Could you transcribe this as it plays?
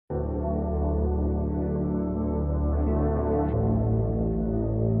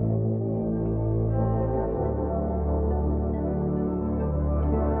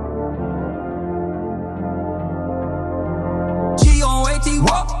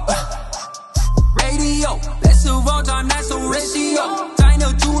all time, that's a ratio. Tiny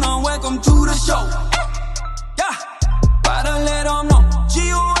tuna, welcome to the show. Yeah, gotta let them know.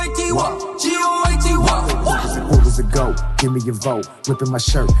 G.O.A.T. what? G.O.A.T. what? Who was a GOAT? Give me your vote. Whipping my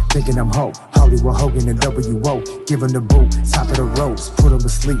shirt, thinking I'm Ho. Hollywood Hogan and W.O. Give him the boot, top of the ropes. Put him to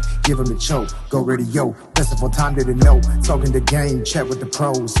sleep, give him the choke. Go radio, festival time didn't know. Talking the game, chat with the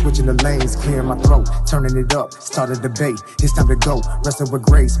pros. Switching the lanes, clearing my throat. Turning it up, start a debate. It's time to go, wrestle with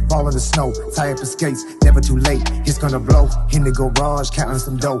grace. Ball in the snow, tie up his skates. Never too late, it's gonna blow. In the garage, counting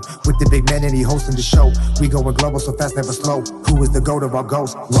some dough. With the big man and he hosting the show. We going global, so fast, never slow. Who is the GOAT of our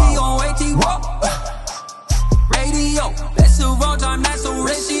ghosts? G.O.A.T. what? Radio, that's a raw time, that's a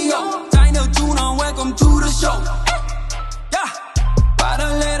ratio. Tiny tuna, welcome to the show. Yeah, gotta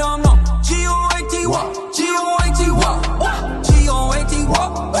let them know. G.O.A.T. what? G.O.A.T. what? G.O.A.T.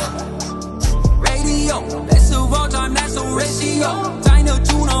 what? Radio, that's a raw time, that's a ratio. Tiny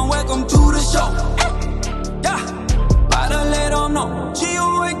tuna, welcome to the show. Yeah, gotta let them know.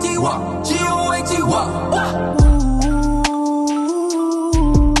 G.O.A.T. what?